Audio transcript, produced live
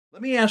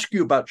Let me ask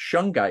you about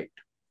shungite.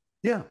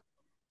 Yeah.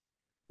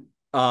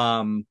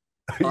 Um,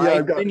 Yeah,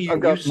 I've been I've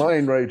got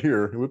mine right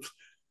here. Whoops.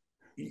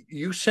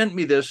 you sent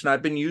me this, and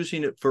I've been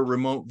using it for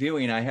remote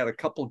viewing. I had a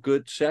couple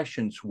good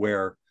sessions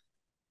where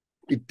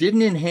it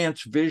didn't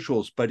enhance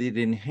visuals, but it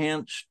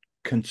enhanced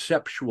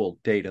conceptual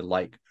data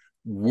like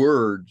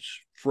words,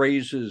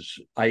 phrases,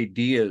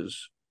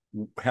 ideas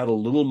had a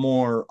little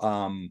more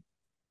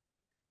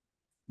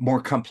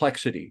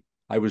complexity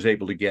I was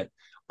able to get.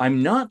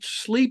 I'm not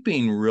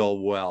sleeping real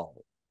well.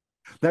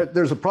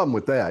 There's a problem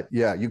with that.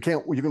 Yeah, you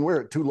can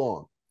wear it too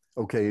long.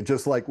 Okay,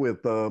 just like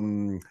with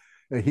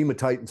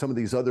hematite and some of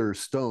these other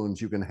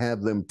stones, you can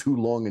have them too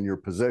long in your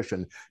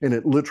possession, and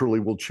it literally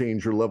will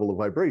change your level of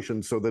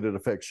vibration so that it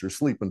affects your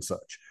sleep and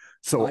such.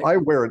 So I I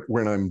wear it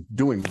when I'm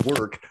doing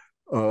work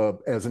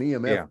as an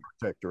EMF Yeah.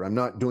 protector. I'm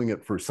not doing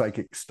it for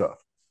psychic stuff.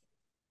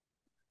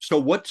 So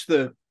what's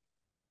the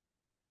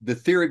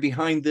theory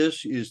behind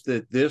this is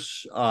that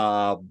this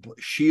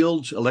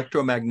shields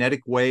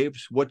electromagnetic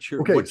waves.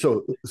 Okay,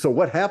 so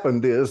what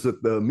happened is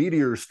that the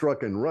meteor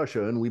struck in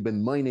Russia, and we've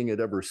been mining it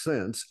ever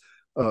since.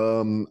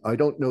 I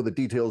don't know the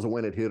details of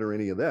when it hit or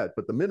any of that,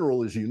 but the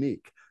mineral is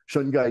unique.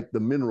 Shungite, the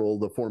mineral,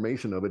 the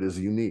formation of it is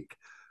unique.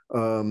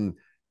 Um,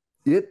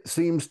 it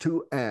seems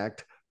to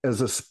act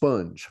as a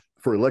sponge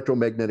for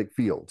electromagnetic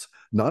fields,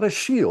 not a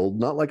shield,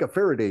 not like a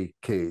Faraday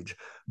cage,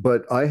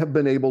 but I have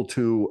been able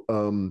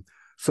to.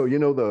 So you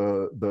know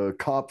the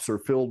cops are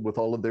filled with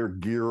all of their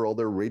gear, all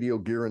their radio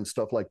gear and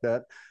stuff like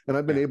that, and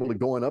I've been Yeah. able to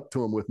go on up to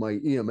them with my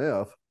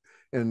EMF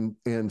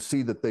and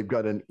see that they've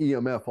got an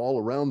EMF all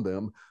around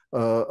them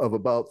of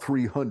about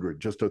 300,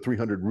 just a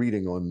 300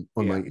 reading on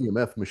my Yeah.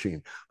 EMF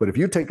machine. But if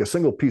you take a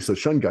single piece of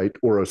shungite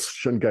or a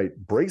shungite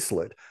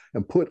bracelet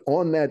and put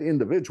on that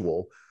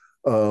individual,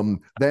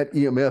 that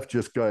EMF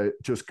just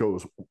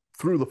goes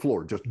through the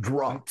floor, just I,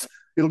 drops.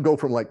 It'll go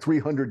from like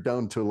 300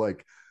 down to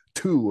like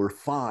 2 or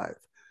 5.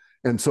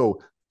 And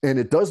so, and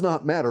it does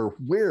not matter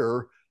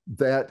where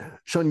that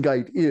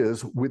shungite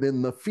is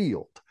within the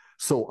field.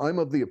 So I'm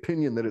of the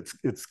opinion that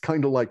it's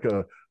kind of like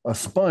a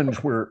sponge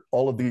where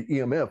all of the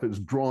EMF is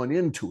drawn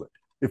into it,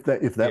 if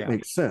that yeah.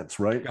 makes sense,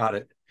 right? Got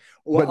it.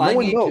 Well, But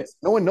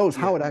no one knows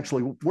yeah, how it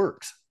actually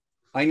works.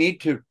 I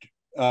need to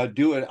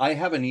do it. I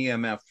have an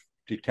EMF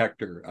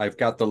detector. I've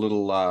got the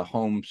little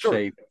home Sure.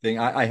 safe thing.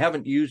 I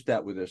haven't used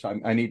that with this.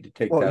 I need to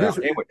take Well, that out.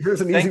 Anyway, here's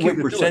an easy thank way you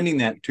to for do it. sending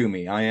that to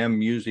me. I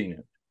am using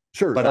it,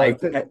 Sure. but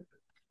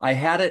I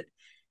had it.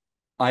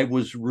 I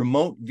was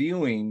remote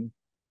viewing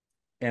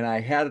and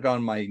I had it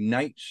on my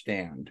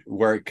nightstand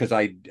where because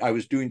I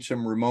was doing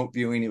some remote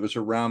viewing. It was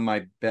around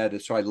my bed,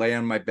 so I lay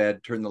on my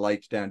bed, turn the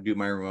lights down, do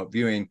my remote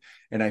viewing,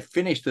 and I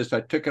finished this.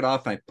 I took it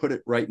off and I put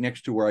it right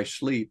next to where I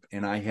sleep,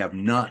 and I have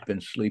not been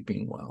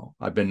sleeping well.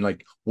 I've been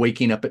like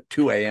waking up at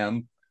 2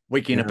 a.m.,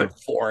 waking up Yeah. at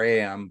 4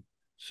 a.m.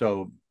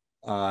 So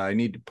I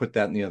need to put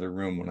that in the other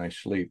room when I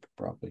sleep,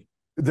 probably.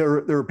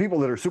 There are people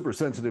that are super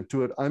sensitive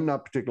to it. I'm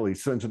not particularly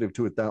sensitive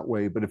to it that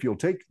way, but if you'll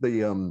take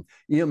the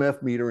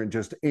EMF meter and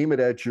just aim it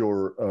at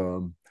your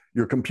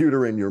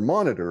computer and your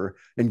monitor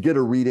and get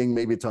a reading,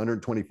 maybe it's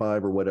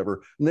 125 or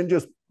whatever, and then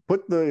just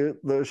put the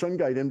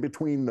shungite in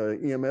between the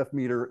EMF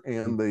meter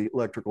and the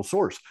electrical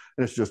source,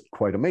 and it's just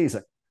quite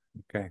amazing.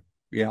 Okay.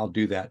 Yeah, I'll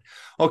do that.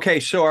 Okay,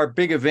 so our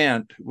big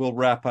event, we'll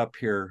wrap up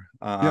here.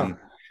 Yeah,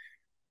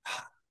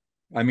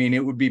 I mean,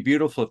 it would be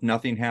beautiful if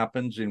nothing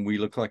happens and we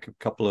look like a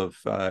couple of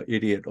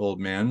idiot old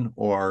men,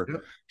 or yeah,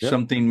 yeah.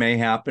 something may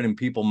happen and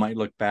people might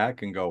look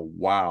back and go,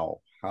 wow,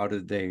 how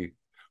did they?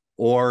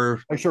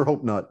 Or, I sure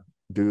hope not,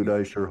 dude.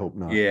 I sure hope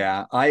not.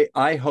 yeah,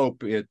 I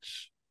hope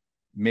it's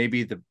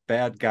maybe the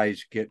bad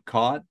guys get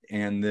caught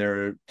and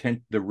the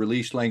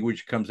release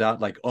language comes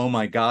out like, oh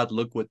my God,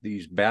 look what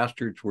these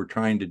bastards were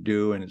trying to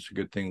do. And it's a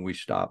good thing we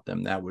stopped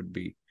them. That That'd would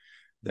be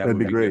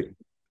be great. good.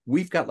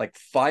 We've got like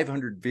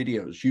 500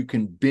 videos you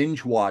can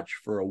binge watch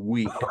for a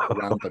week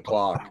around the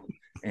clock.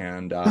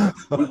 And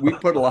we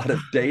put a lot of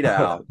data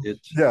out.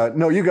 It's Yeah,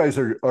 no, you guys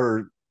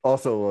are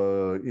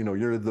also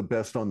you're the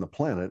best on the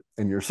planet,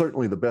 and you're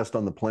certainly the best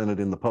on the planet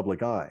in the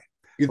public eye.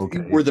 Okay.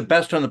 We're the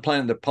best on the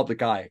planet, the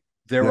public eye.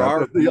 There Yeah,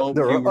 are remote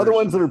there are other viewers.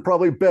 ones that are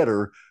probably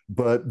better,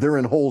 but they're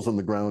in holes in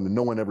the ground and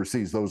no one ever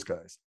sees those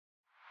guys.